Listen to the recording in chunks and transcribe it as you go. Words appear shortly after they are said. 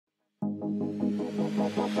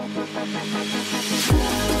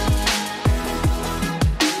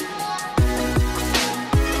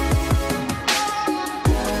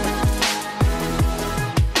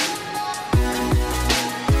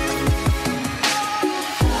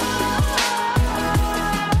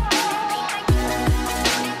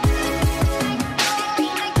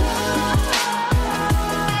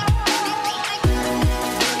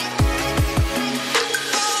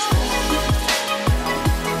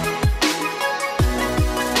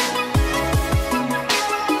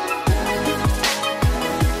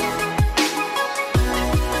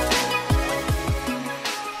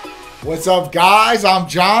What's up, guys? I'm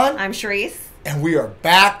John. I'm Sharisse. And we are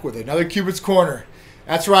back with another Cupid's Corner.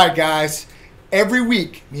 That's right, guys. Every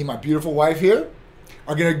week, me and my beautiful wife here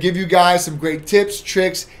are going to give you guys some great tips,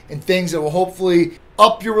 tricks, and things that will hopefully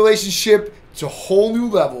up your relationship to whole new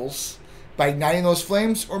levels by igniting those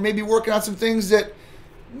flames, or maybe working on some things that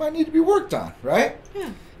might need to be worked on, right?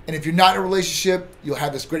 Yeah. And if you're not in a relationship, you'll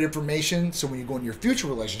have this great information, so when you go into your future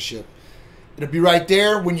relationship, it'll be right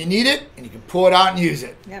there when you need it, and you can pull it out and use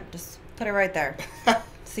it. Yep, just put it right there.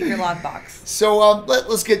 Secret lockbox. So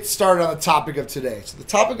let's get started on the topic of today. So the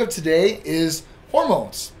topic of today is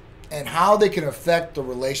hormones and how they can affect the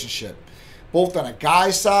relationship, both on a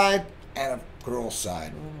guy's side and a girl's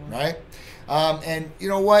side, right? And you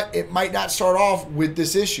know what? It might not start off with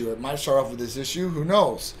this issue. It might start off with this issue. Who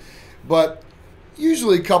knows? But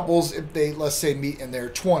usually couples, if they, let's say, meet in their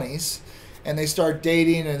 20s and they start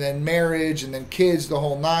dating and then marriage and then kids, the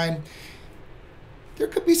whole nine, there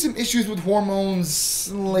could be some issues with hormones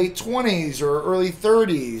in the late 20s or early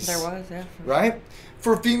 30s. There was, yeah. Right?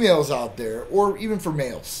 For females out there, or even for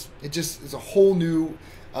males. It just is a whole new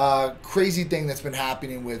crazy thing that's been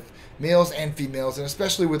happening with males and females, and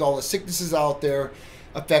especially with all the sicknesses out there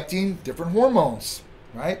affecting different hormones,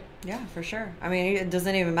 right? Yeah, for sure. I mean, it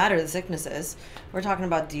doesn't even matter the sicknesses. We're talking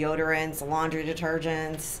about deodorants, laundry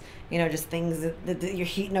detergents, you know, just things that you're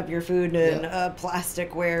heating up your food in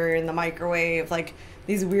plasticware in the microwave, like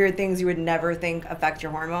these weird things you would never think affect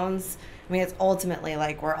your hormones. I mean, it's ultimately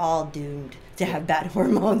like we're all doomed to have bad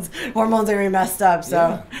hormones. Hormones are really messed up,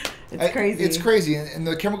 so it's crazy. It's crazy, and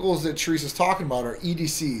the chemicals that Sharisse is talking about are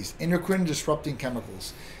EDCs, endocrine disrupting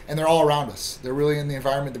chemicals, and they're all around us. They're really in the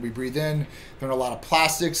environment that we breathe in. There are a lot of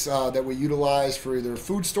plastics that we utilize for either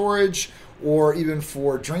food storage or even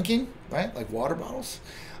for drinking, right, like water bottles.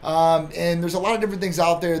 And there's a lot of different things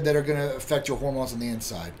out there that are going to affect your hormones on the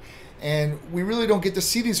inside. And we really don't get to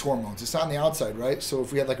see these hormones. It's not on the outside, right? So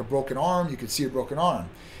if we had like a broken arm, you could see a broken arm.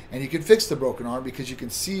 And you can fix the broken arm because you can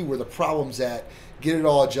see where the problem's at, get it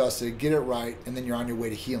all adjusted, get it right, and then you're on your way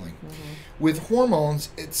to healing. With hormones,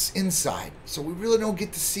 it's inside. So we really don't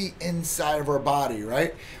get to see inside of our body,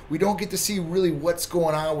 right? We don't get to see really what's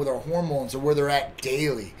going on with our hormones or where they're at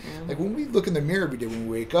daily. Like when we look in the mirror every day when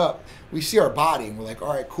we wake up, we see our body and we're like,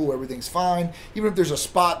 all right, cool, everything's fine. Even if there's a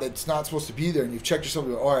spot that's not supposed to be there and you've checked yourself,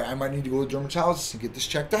 you go, all right, I might need to go to a dermatologist and get this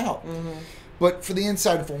checked out. But for the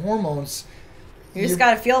inside, for hormones, you just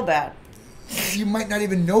got to feel bad. You might not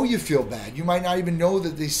even know you feel bad. You might not even know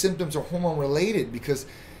that these symptoms are hormone related because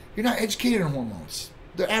you're not educated on hormones.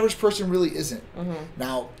 The average person really isn't.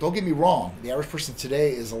 Now, don't get me wrong. The average person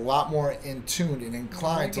today is a lot more in tune and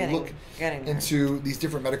inclined to look into these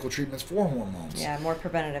different medical treatments for hormones. Yeah, more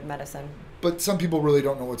preventative medicine. But some people really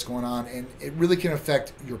don't know what's going on, and it really can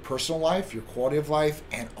affect your personal life, your quality of life,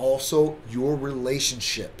 and also your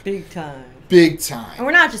relationship. Big time. Big time. And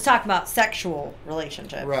we're not just talking about sexual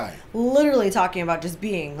relationship. Right. Literally talking about just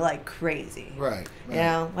being like crazy. Right. You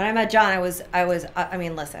know, when I met John, I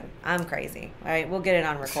mean, listen, I'm crazy. All right, we'll get it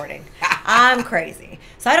on recording. I'm crazy.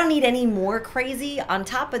 So I don't need any more crazy on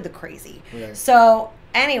top of the crazy. Right. So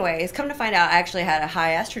anyways, come to find out, I actually had a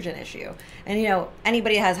high estrogen issue. And, you know,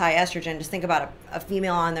 anybody that has high estrogen, just think about a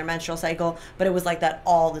female on their menstrual cycle, but it was like that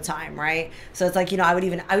all the time, right? So it's like, you know, I would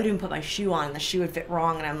even put my shoe on and the shoe would fit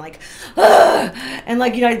wrong and I'm like, ugh! And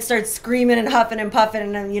like, you know, I'd start screaming and huffing and puffing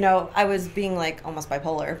and then, you know, I was being like almost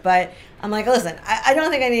bipolar. But I'm like, listen, I don't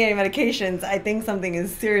think I need any medications. I think something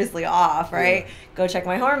is seriously off, right? Yeah. Go check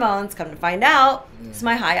my hormones, come to find out, it's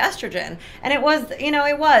my high estrogen. And it was, you know,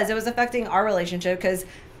 it was affecting our relationship because,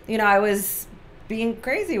 you know, I was being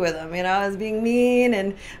crazy with him, you know, I was being mean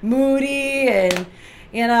and moody and,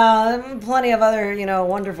 you know, plenty of other, you know,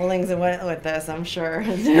 wonderful things that went with this, I'm sure.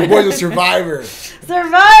 Your boy's a survivor.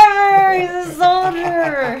 Survivor! He's a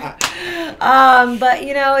soldier! But,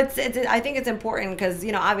 you know, it's I think it's important because,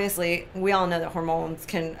 you know, obviously we all know that hormones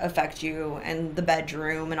can affect you and the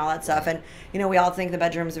bedroom and all that stuff. And, you know, we all think the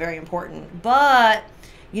bedroom is very important. But,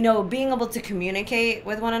 you know, being able to communicate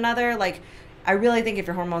with one another, like, I really think if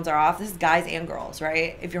your hormones are off, this is guys and girls,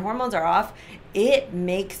 right? If your hormones are off, it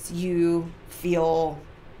makes you feel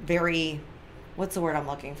very, what's the word I'm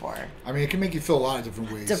looking for? I mean, it can make you feel a lot of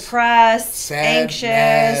different ways. Depressed, sad,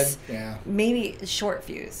 anxious, mad, maybe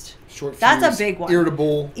short-fused. That's a big one.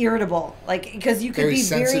 Irritable. Like, because you could be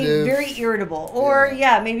sensitive. very irritable. Or,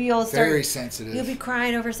 maybe you'll start. Very sensitive. You'll be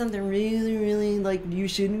crying over something really, really, like, you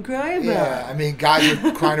shouldn't cry about. Yeah, I mean, guys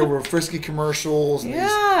are crying over Frisky commercials. And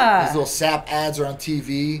these little sap ads are on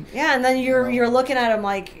TV. Yeah, and then you're looking at him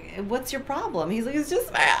like, what's your problem? He's like, it's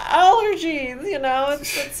just my allergies,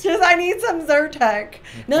 It's just, I need some Zyrtec.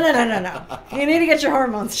 No. You need to get your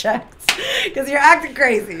hormones checked because you're acting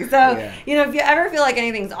crazy. So, if you ever feel like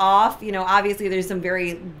anything's off, obviously there's some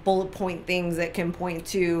very bullet point things that can point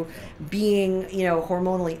to being,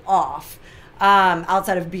 hormonally off.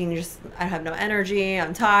 Outside of being just, I have no energy,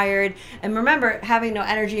 I'm tired. And remember, having no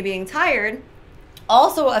energy, being tired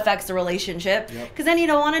also affects the relationship because then you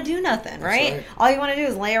don't want to do nothing, right? All you want to do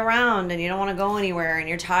is lay around and you don't want to go anywhere and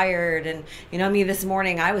you're tired. And me this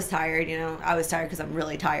morning, I was tired. I was tired because I'm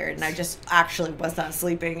really tired and I just actually was not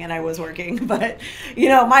sleeping and I was working. But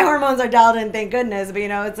my hormones are dialed in, thank goodness. But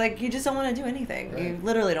it's like you just don't want to do anything. Right. You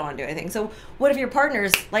literally don't want to do anything. So what if your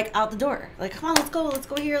partner's like out the door? Like, come on, let's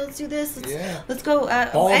go here, let's do this, let's go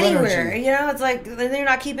anywhere. It's like then you're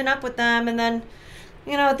not keeping up with them, and then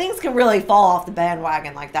things can really fall off the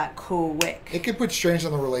bandwagon like that quick. It can put strains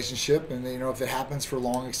on the relationship, and if it happens for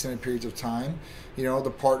long, extended periods of time,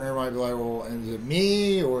 the partner might be like, well, is it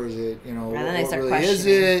me, or is it, what really is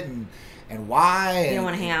it, and why? You don't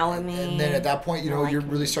want to hang out with me. And then at that point, you're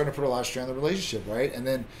really starting to put a lot of strain on the relationship, right? And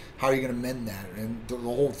then how are you going to mend that? And the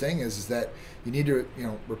whole thing is that you need to,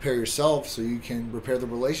 repair yourself so you can repair the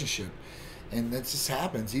relationship. And that just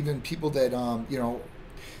happens. Even people that,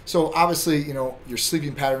 so obviously, your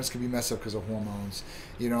sleeping patterns can be messed up because of hormones.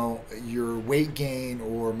 Your weight gain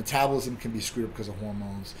or metabolism can be screwed up because of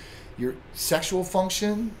hormones. Your sexual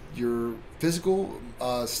function, your physical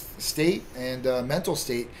state, and mental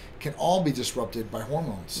state can all be disrupted by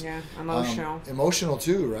hormones. Yeah, emotional. Emotional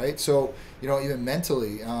too, right? So, even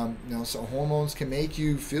mentally, so hormones can make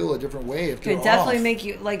you feel a different way if they're off. Could definitely make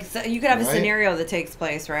you, like, so you could have a scenario that takes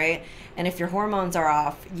place, right? And if your hormones are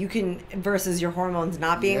off, you can, versus your hormones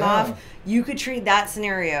not being off, you could treat that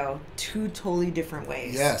scenario two totally different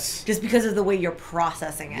ways. Yes. Just because of the way you're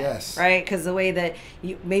processing it. Yes. Right? Because the way that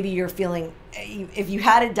maybe you're feeling, if you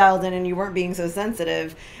had it dialed in and you weren't being so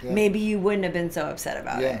sensitive, maybe you wouldn't have been so upset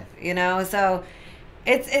about it. So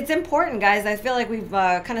it's important, guys. I feel like we've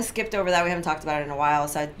kind of skipped over that. We haven't talked about it in a while.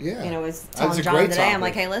 So I was telling John today, I'm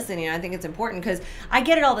like, hey, listen, I think it's important because I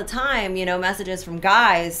get it all the time, messages from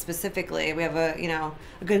guys specifically. We have a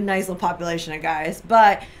good, nice little population of guys,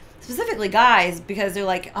 but specifically guys, because they're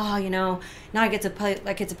like, oh, now I get to play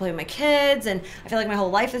with my kids, and I feel like my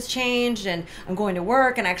whole life has changed, and I'm going to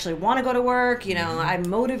work, and I actually want to go to work. I'm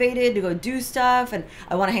motivated to go do stuff, and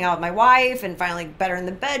I want to hang out with my wife, and finally better in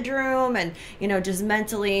the bedroom, and just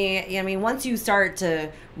mentally. Once you start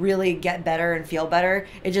to really get better and feel better,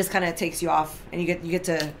 it just kind of takes you off, and you get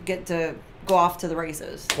to go off to the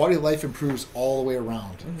races. Quality of life improves all the way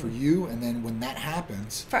around for you, and then when that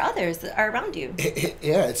happens, for others that are around you,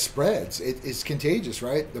 it spreads. It's contagious,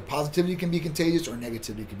 right? The positivity can be contagious, or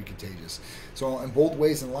negativity can be contagious. So in both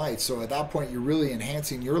ways in life. So at that point, you're really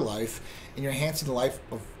enhancing your life, and you're enhancing the life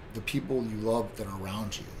of the people you love that are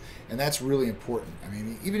around you. And that's really important.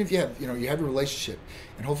 Even if you have, you have a relationship,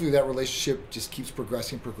 and hopefully that relationship just keeps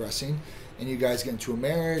progressing, and you guys get into a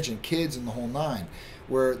marriage and kids and the whole nine,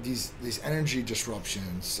 where these energy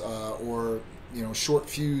disruptions or short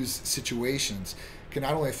fuse situations can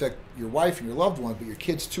not only affect your wife and your loved one, but your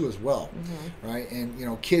kids too as well, right?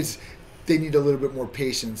 And kids, they need a little bit more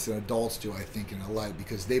patience than adults do, I think, in their life,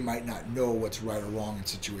 because they might not know what's right or wrong in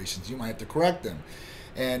situations. You might have to correct them.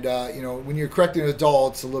 And, when you're correcting an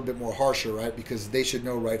adult, it's a little bit more harsher, right? Because they should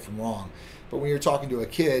know right from wrong. But when you're talking to a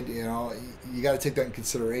kid, you got to take that in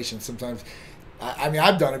consideration. Sometimes,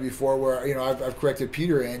 I've done it before where, I've corrected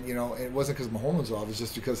Peter, and, it wasn't because my hormones were off. It's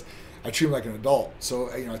just because I treat him like an adult.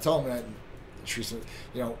 So, I tell him that, Sharisse,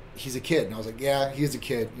 he's a kid. And I was like, yeah, he is a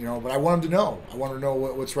kid, but I want him to know. I want him to know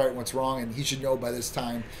what's right and what's wrong, and he should know by this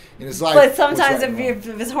time in his life. But sometimes if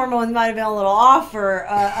his hormones might have been a little off for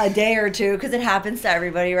a day or two, because it happens to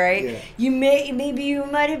everybody, right? Yeah. You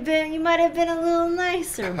might have been a little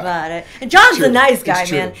nicer about it. And John's the nice guy,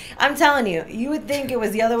 man. I'm telling you, you would think it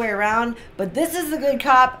was the other way around, but this is the good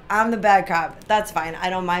cop. I'm the bad cop. That's fine.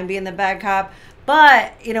 I don't mind being the bad cop.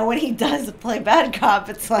 But, you know, when he does play bad cop,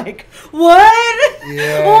 it's like, what?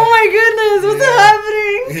 Yeah. Oh my goodness, what's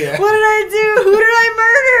happening? Yeah. What did I do? Who did I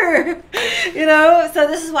murder? You know, so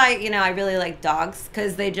this is why, you know, I really like dogs,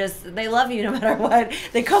 because they love you no matter what.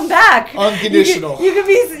 They come back. Unconditional. You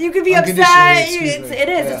could be upset.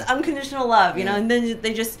 It's unconditional love, you know, and then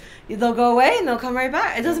they'll go away and they'll come right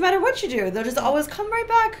back. It doesn't matter what you do. They'll just always come right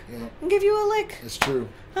back and give you a lick. It's true.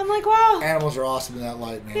 I'm like, wow. Animals are awesome in that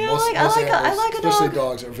light, man. Yeah, Most I like a dog. Especially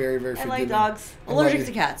dogs are very, very forgiving. I like dogs. Allergic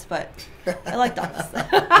to cats, but I like dogs.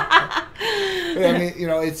 I mean, you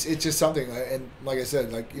know, it's just something, and like I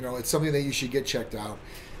said, like, you know, it's something that you should get checked out,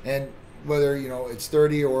 and whether, you know, it's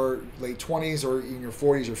 30 or late 20s or in your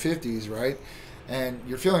 40s or 50s, right? And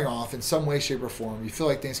you're feeling off in some way, shape, or form. You feel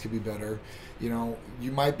like things could be better. You know,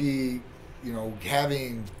 you might be, you know,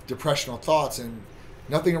 having depressional thoughts, and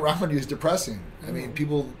nothing around you is depressing. I mean,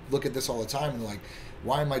 people look at this all the time and they're like,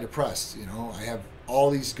 why am I depressed? You know, I have all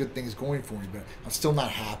these good things going for me, but I'm still not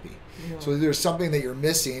happy. Yeah. So there's something that you're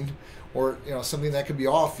missing, or, you know, something that could be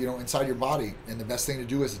off, you know, inside your body. And the best thing to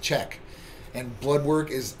do is to check. And blood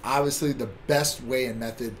work is obviously the best way and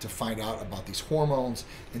method to find out about these hormones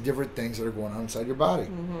and different things that are going on inside your body,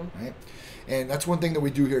 right? And that's one thing that we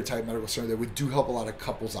do here at Type Medical Center that we do help a lot of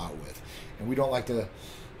couples out with. And we don't like to, you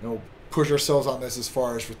know, push ourselves on this as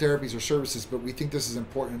far as for therapies or services, but we think this is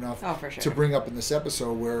important enough to bring up in this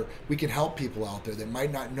episode, where we can help people out there that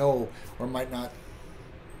might not know or might not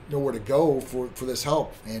know where to go for this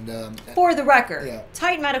help. And for the record,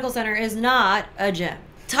 Titan Medical Center is not a gym.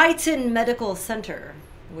 Titan Medical Center.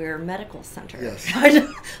 We're a medical center. Yes. Let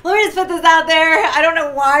me just put this out there. I don't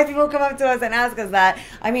know why people come up to us and ask us that.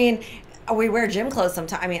 I mean, we wear gym clothes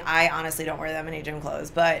sometimes. I mean, I honestly don't wear that many gym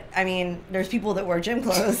clothes, but I mean, there's people that wear gym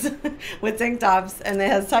clothes with tank tops and it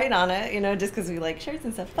has Titan on it, you know, just because we like shirts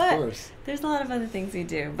and stuff. But there's a lot of other things we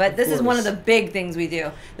do. But this is one of the big things we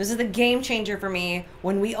do. This is the game changer for me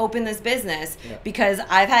when we open this business, because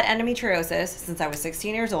I've had endometriosis since I was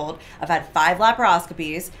 16 years old. I've had 5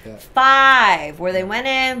 laparoscopies, 5 where they went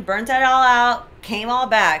in, burnt it all out, came all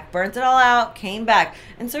back, burnt it all out, came back.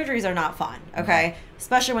 And surgeries are not fun, okay?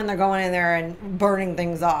 Especially when they're going in there and burning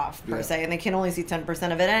things off, per se, and they can only see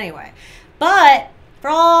 10% of it anyway. But for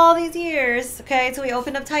all these years, okay, so we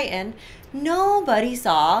opened up Titan, nobody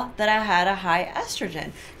saw that I had a high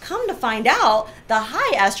estrogen. Come to find out, the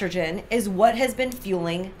high estrogen is what has been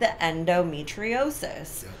fueling the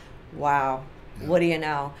endometriosis. Wow. What do you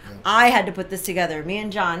know? I had to put this together. Me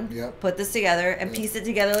and John put this together and pieced it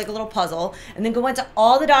together like a little puzzle, and then go into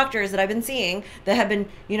all the doctors that I've been seeing that have been,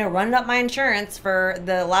 you know, running up my insurance for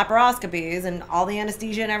the laparoscopies and all the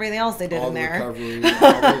anesthesia and everything else they did in there.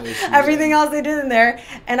 Everything else they did in there.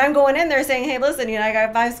 And I'm going in there saying, hey, listen, you know, I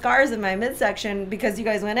got 5 scars in my midsection because you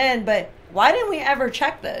guys went in, but why didn't we ever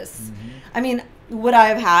check this? I mean, would I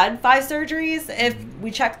have had 5 surgeries if we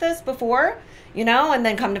checked this before? You know, and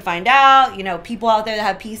then come to find out, you know, people out there that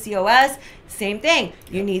have PCOS, same thing.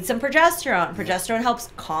 You need some progesterone. Progesterone helps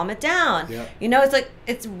calm it down. You know, it's like,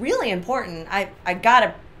 it's really important. I've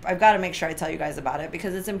got to make sure I tell you guys about it,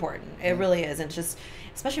 because it's important. It really is. And just,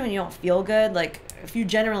 especially when you don't feel good, like if you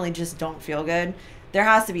generally just don't feel good, there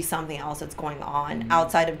has to be something else that's going on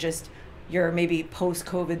outside of just your maybe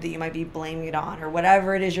post-COVID that you might be blaming it on, or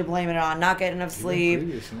whatever it is you're blaming it on, not getting enough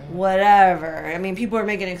sleep, whatever. I mean, people are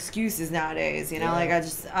making excuses nowadays, you know, like I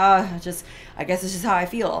guess it's just how I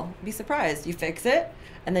feel. Be surprised. You fix it,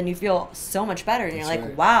 and then you feel so much better, and you're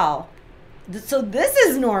like, wow, so this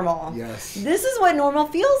is normal. This is what normal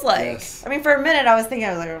feels like. I mean, for a minute I was thinking,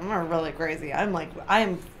 I was like, I'm really crazy. I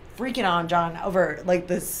am freaking on John over like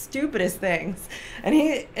the stupidest things, and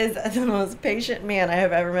he is the most patient man I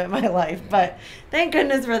have ever met in my life. But thank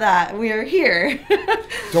goodness for that. We are here.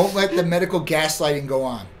 Don't let the medical gaslighting go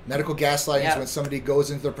on. Medical gaslighting is when somebody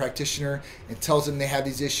goes into their practitioner and tells them they have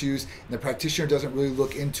these issues, and the practitioner doesn't really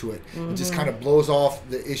look into it. It just kind of blows off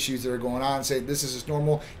the issues that are going on and say, this is just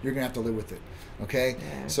normal, you're gonna have to live with it. Okay?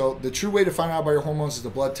 So the true way to find out about your hormones is the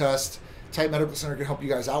blood test. Type Medical Center can help you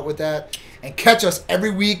guys out with that. And catch us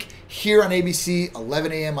every week here on ABC,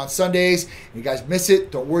 11 a.m. on Sundays. If you guys miss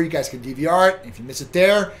it, don't worry, you guys can DVR it. And if you miss it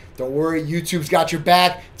there, don't worry, YouTube's got your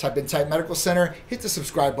back. Type in Type Medical Center, hit the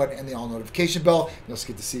subscribe button and the all notification bell. You'll also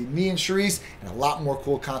get to see me and Sharisse and a lot more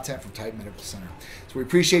cool content from Type Medical Center. So we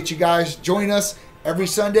appreciate you guys joining us every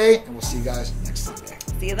Sunday, and we'll see you guys next Sunday.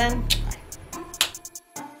 See you then.